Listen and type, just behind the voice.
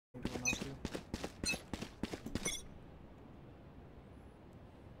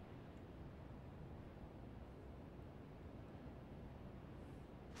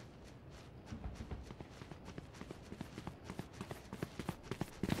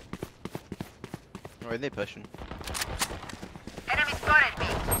Where are they pushing? Enemy spotted me.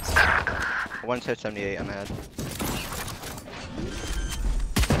 One hit 78 on the head.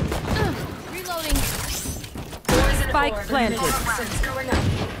 Reloading. Spike planted. Going up.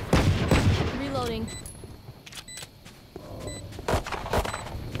 Reloading.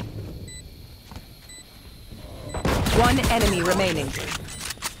 One enemy remaining.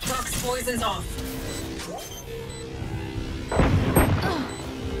 Tox poison's off.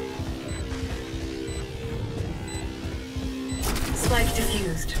 Spike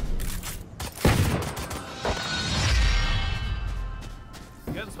diffused.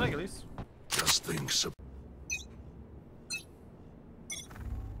 You got the spike at least. Just think so.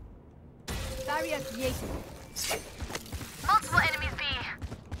 Barrier created. Multiple enemies B.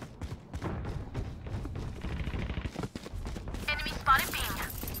 Enemy spotted B.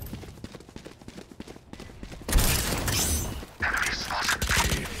 Enemy spotted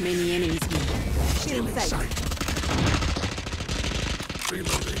B. Many enemies here. Still in sight.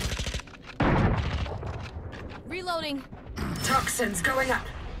 Reloading. Reloading. Toxins going up.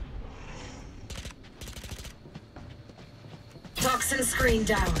 Toxin screen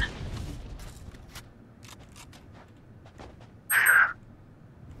down.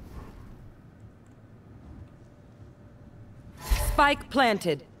 Spike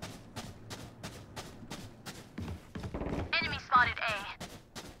planted. Enemy spotted A.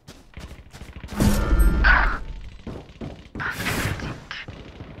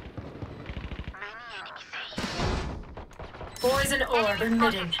 Many enemies A. Poison orb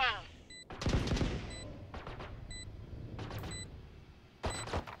emitting.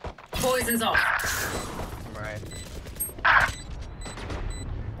 Poison's off. I'm right.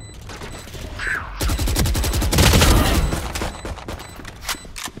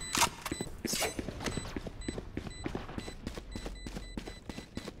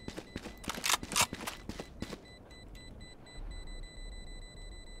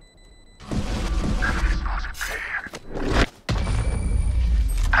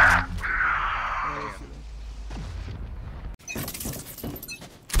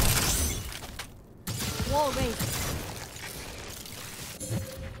 Wall raised.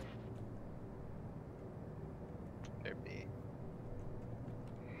 They're B.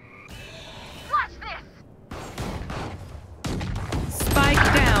 Watch this. Spike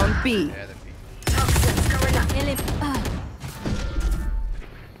down B. Yeah, they're B. Toxins going up.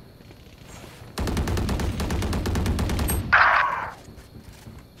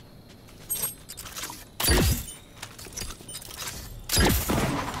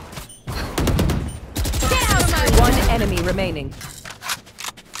 One enemy remaining.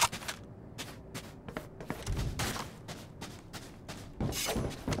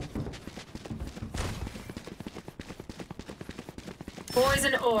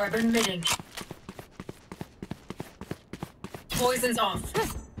 Poison orb emitting. Poison's off.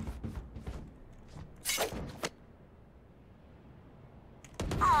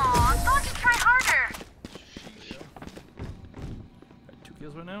 Aw, thought you try harder. Got 2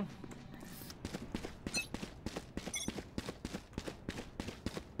 kills right now.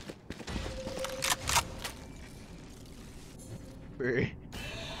 Free.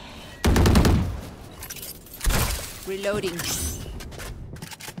 Reloading.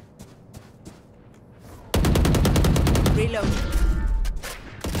 Reload.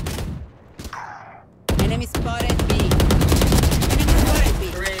 Enemy spotted B. Enemy spotted B.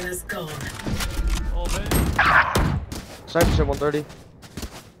 Rain is gone. All day. Cypher's at 130.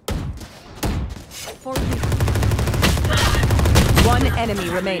 40. One enemy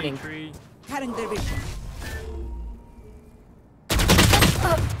remaining. Tree. Cutting their vision.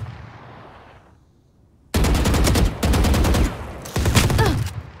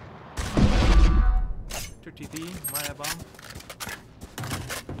 TP, Maya bomb.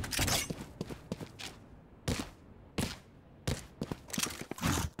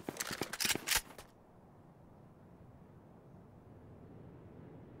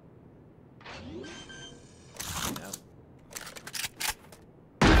 Yep.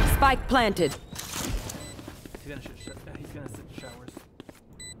 Spike planted. He's gonna sit in showers.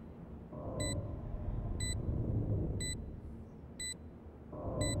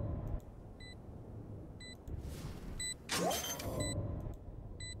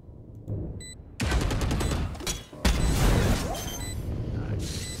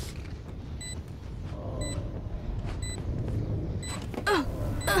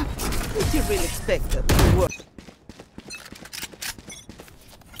 Did you really expect that to work?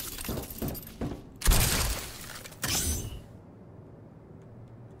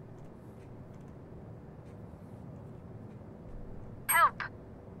 Help.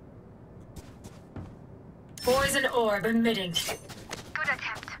 Poison orb emitting. Good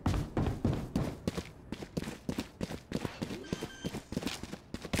attempt.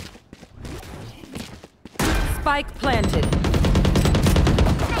 Spike planted.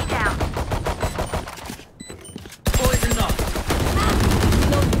 Stay down. Poison's off.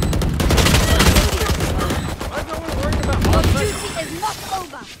 Why is no one worried about Your us? duty is not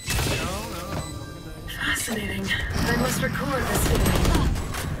over. Fascinating. I must record this feeling.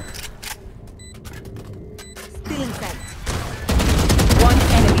 Still in sight. One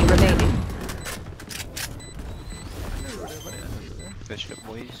enemy remaining. Fish it,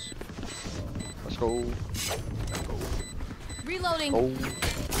 boys. Let's go. Reloading. Oh.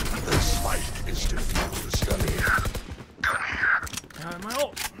 The spike is diffused. My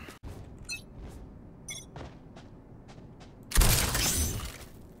ult.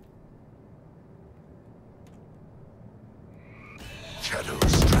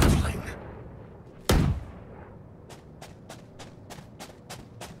 Shadows traveling.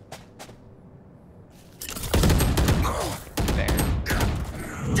 There.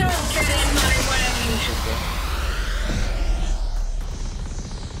 Don't get in my way.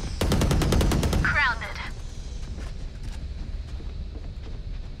 Grounded.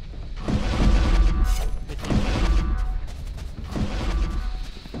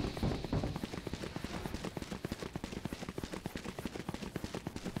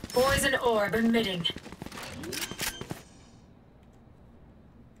 Poison orb emitting.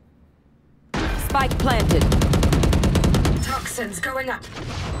 Spike planted. Toxins going up.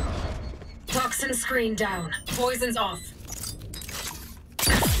 Toxin screen down. Poison's off.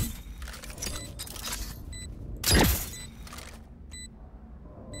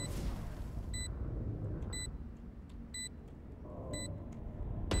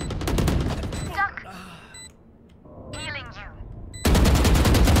 Duck. Healing you.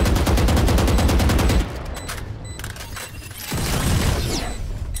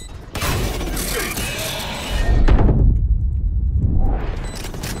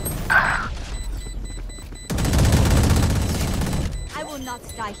 I will not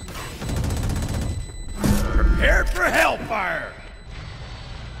die here. Prepared for hellfire!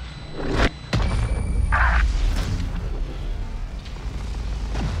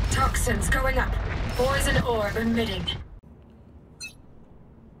 Toxins going up. Poison orb emitting.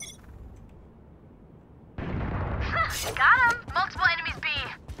 Got him! Multiple enemies B.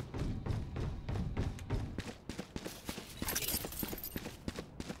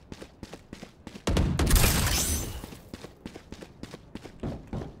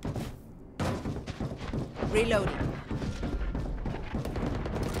 Reloading.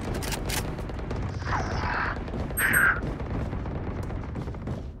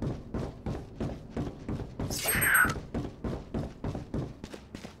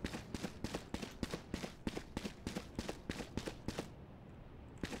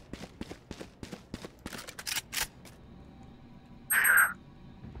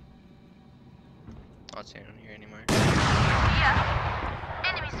 Not seeing him here anymore. Yeah.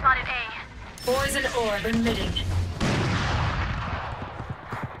 Enemy spotted A. Poison orb emitting.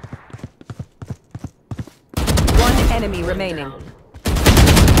 One enemy remaining.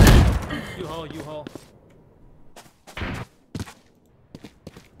 U-Haul, U-Haul.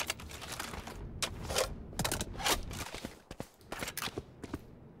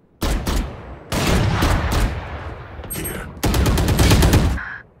 Here.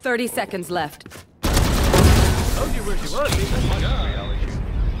 30 seconds left. Told you where she was, dude.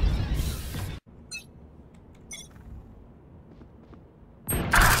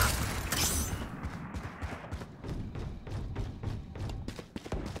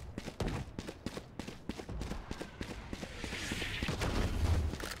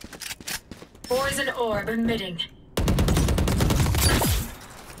 Poison orb emitting.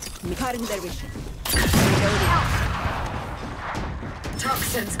 Cutting their vision.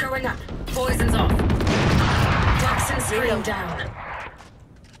 Toxins going up. Poison's off. Toxin screen down.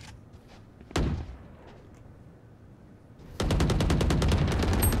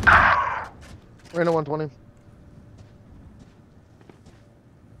 Reyna 120.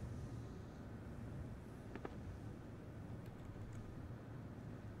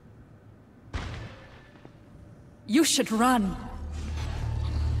 You should run.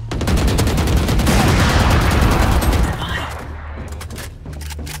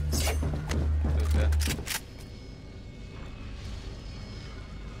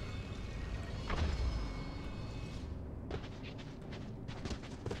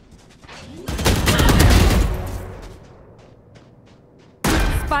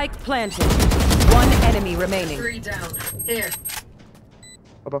 Spike planted. One enemy remaining. 3 down. Here.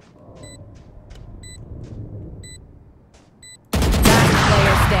 Above.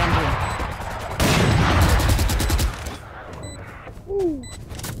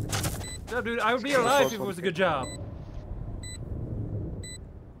 up, dude? I would be alive if it was a good job.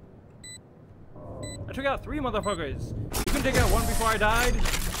 I took out 3 motherfuckers. You couldn't take out 1 before I died?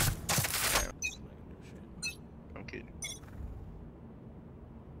 I'm kidding.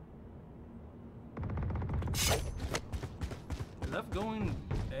 Left going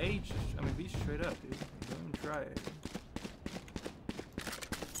A, I mean B straight up, dude. Don't even try it.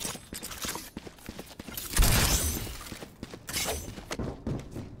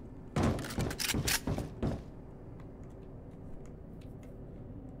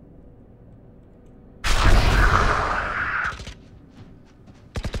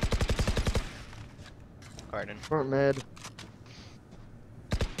 Garden. Front mid.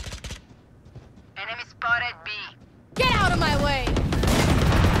 Enemy spotted B. Get out of my way!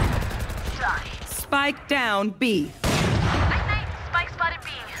 Die. Spike down B. Night night. Spike spotted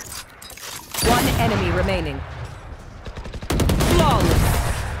B. 1 enemy remaining. Flawless.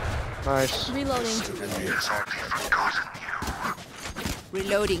 Nice. Reloading.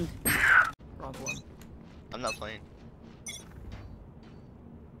 Reloading. Wrong one. I'm not playing.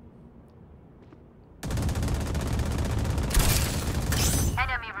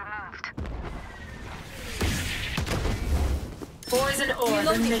 Enemy removed. Poison orb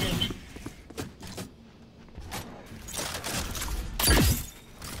emitting.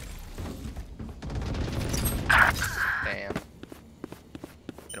 Damn.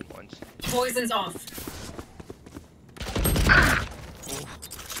 Hit him once. Poison's off.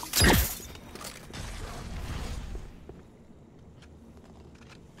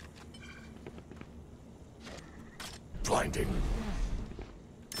 Blinding.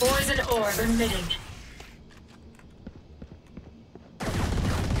 Poison orb emitting.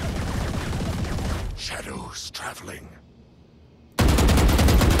 Shadows traveling.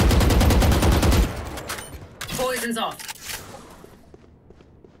 Poison's off.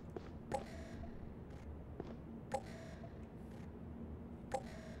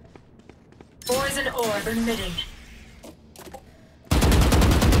 Poison orb emitting.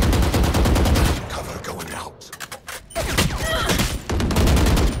 Cover going out.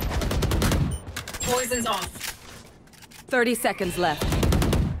 Poison's off. 30 seconds left.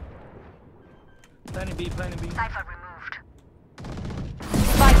 Planning B, planning B. Cypher removed.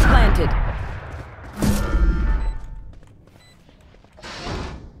 Spike planted.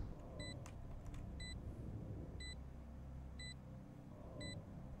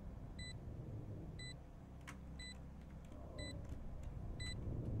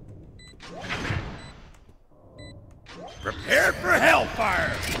 Prepare for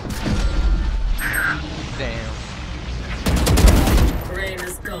hellfire! Damn. Rain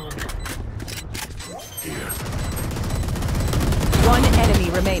is gone. Here. 1 enemy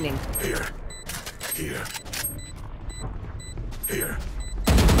remaining. Here. Here. Here.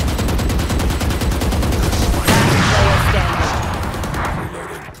 Player standing.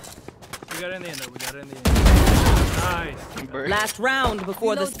 Reloading. We got it in the end though, we got it in the end. Nice. Bird. Last round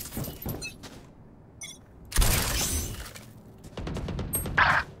before the...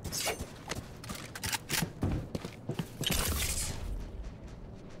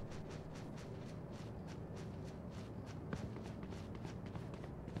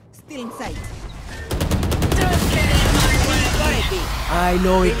 Still in sight. Don't get in my way. I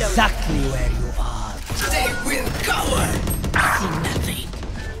know exactly where you are. They will cower! See nothing.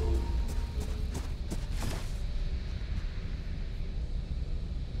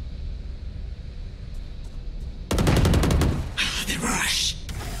 The rush.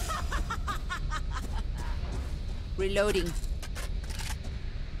 Reloading.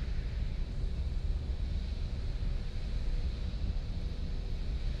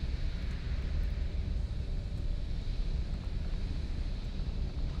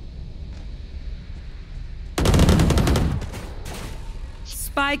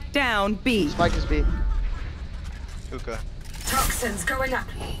 Spike down B. Spike is B. Hookah. Toxins going up.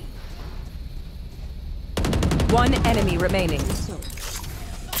 1 enemy remaining.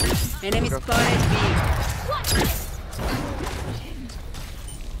 Enemy spotted B.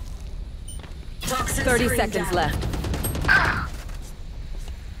 Toxins 30 screen seconds down. left.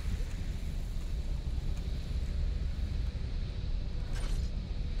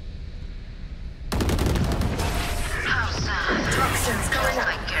 Toxins going up.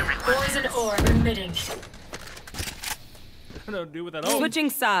 Poison orb emitting. I don't do with that all. Switching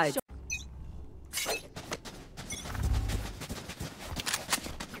sides.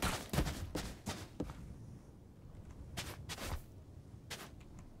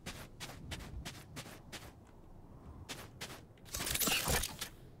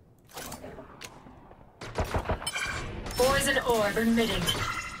 Poison orb emitting.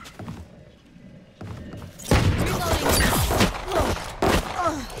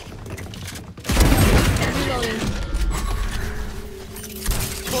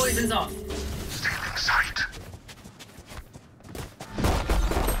 Poison's off. Stealing sight.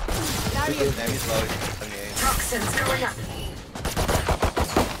 Enemy's low, 78. Toxins going up.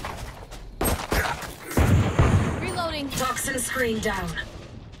 Reloading. Toxin screen down.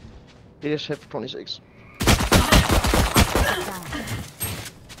 He just hit for 26.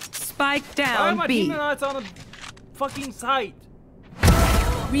 Spike Why are down my B. teammates on a fucking site?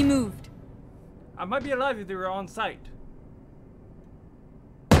 Removed. I might be alive if they were on site.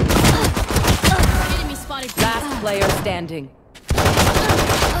 Enemy spotted. Last player standing.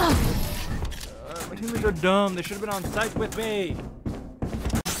 My teammates are dumb. They should have been on site with me.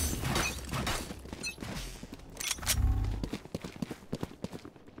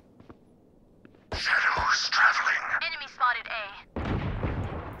 Shadows traveling. Enemy spotted A.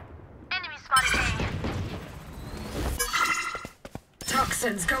 Enemy spotted A.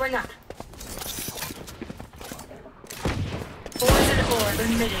 Toxins going up. Poison orb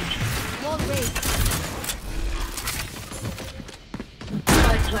emitting. Wall raised.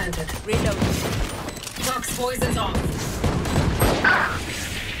 Spike planted. Reloading. Tox poison's off.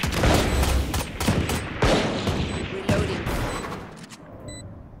 Reloading.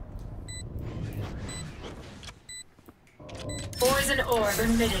 Poison orb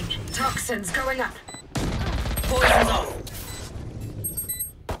emitting. Toxins going up. Poison's off.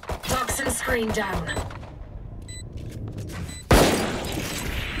 Toxin screen down.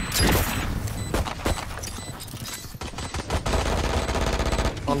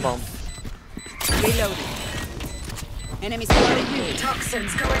 On bomb. Reloading. Enemy spotted B.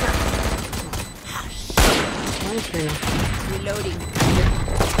 Toxins going up. Reloading.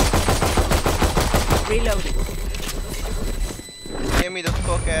 Reloading. Get me the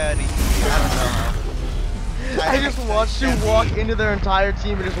fuck out of here. I don't know how. I just watched you walk into their entire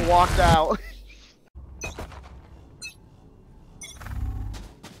team and just walked out.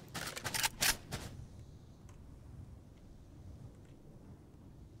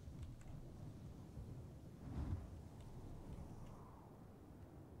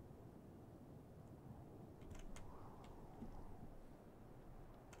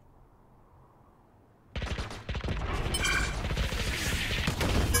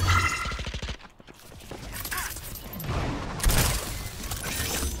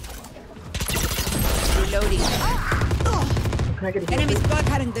 Reloading. Enemy spot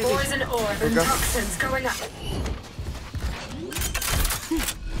cutting the Poison orb and toxins going up.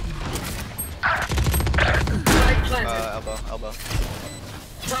 Spike planted. Elbow.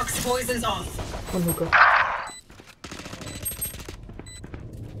 Tox poison's off.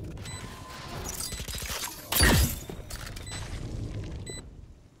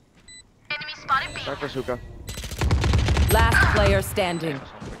 Enemy spotted B. Back for Suka. Last player standing.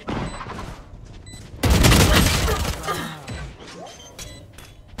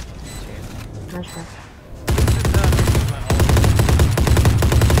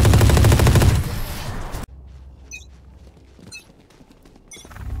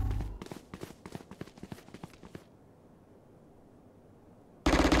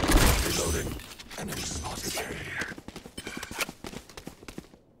 Reloading. Enemy spotted A.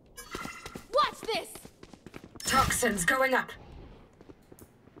 Watch this. Toxins going up.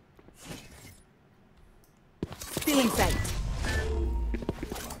 Stealing sight.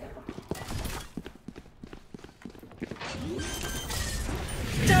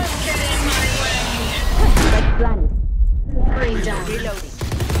 Don't get in my way. Red planet. Screen down. Reloading.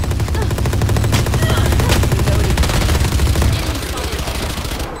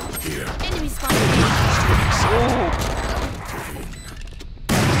 Here. Enemy spotted.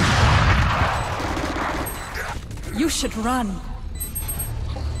 You should run.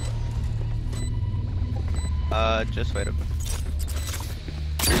 Just wait a bit.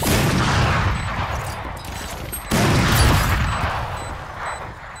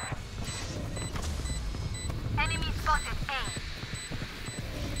 Enemy spotted A.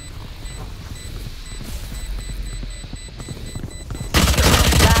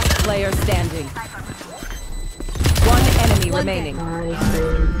 Last player standing. One enemy remaining.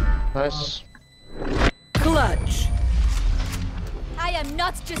 Nice. Clutch. I am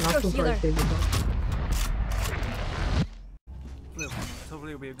not just your healer.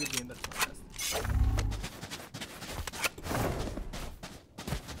 Hopefully it'll be a good game. That's my best.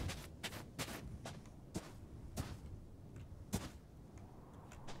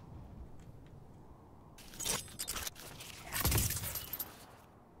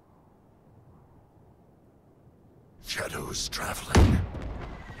 Shadows traveling.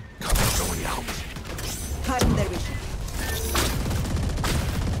 Cover going out. Cutting their vision.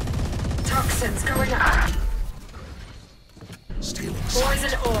 Toxins going up. Stealing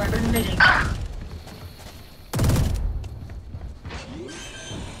Poison orb emitting.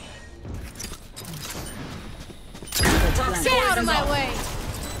 Get out of my way!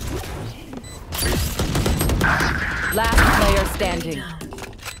 Last player standing.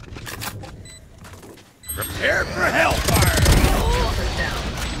 Prepare for hellfire!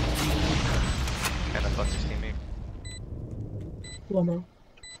 Kinda fucked his teammate. One more.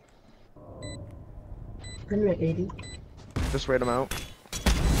 I'm at 80. Just wait him out.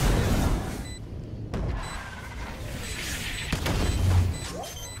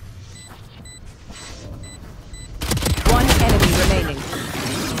 One enemy remaining.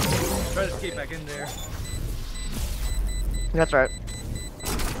 Try to escape back in there. That's right.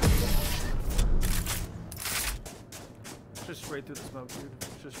 Just straight through the smoke, dude.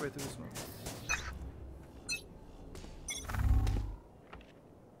 Just straight through the smoke.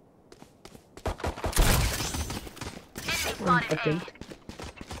 I think.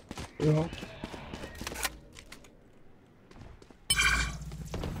 Yeah.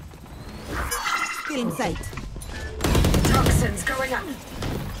 In sight. Toxins going up.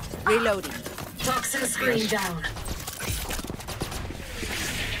 Reloading. Toxin screen down.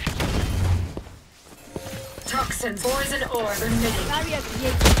 Toxins. Poison orb emitting.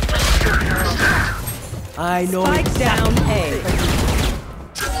 I know Spike down A.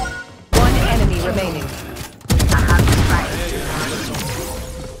 One enemy remaining.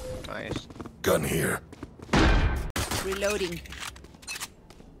 Nice. Gun here. Reloading.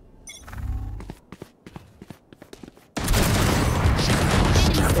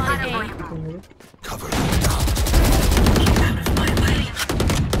 Cover me now. Out of my way.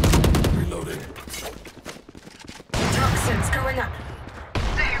 Reloading. Toxins going up.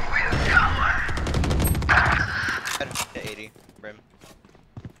 They will cover. To 80. Rim.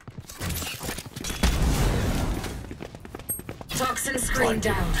 Toxin screen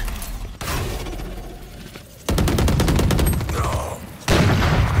down. No.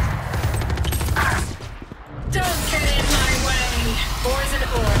 Don't get in my way. Poison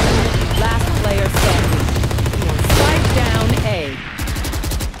orb. Last player standing. Spike down A.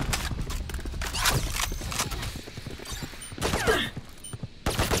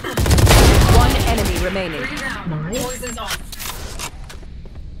 One enemy remaining. Down. Poison's off.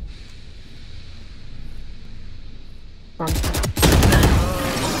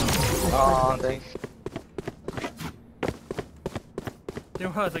 Oh, thanks.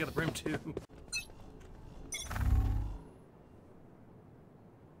 Didn't realize I got the brim too.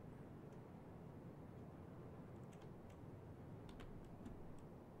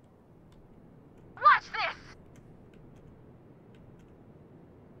 Watch this!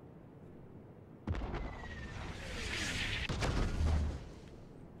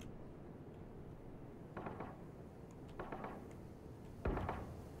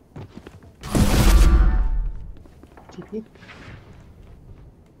 TP.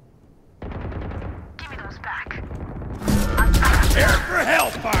 Give me those back. Prepare for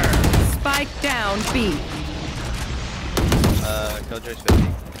hellfire! Spike down B. Killjoy's 50.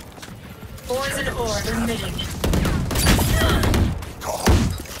 Poison orb emitting. Call.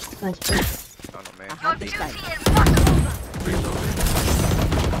 Nice play. Oh no, man.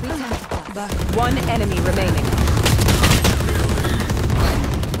 One enemy remaining.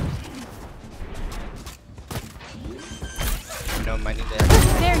 No, mining there.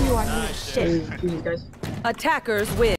 There you are, you shit. These guys. Attackers win.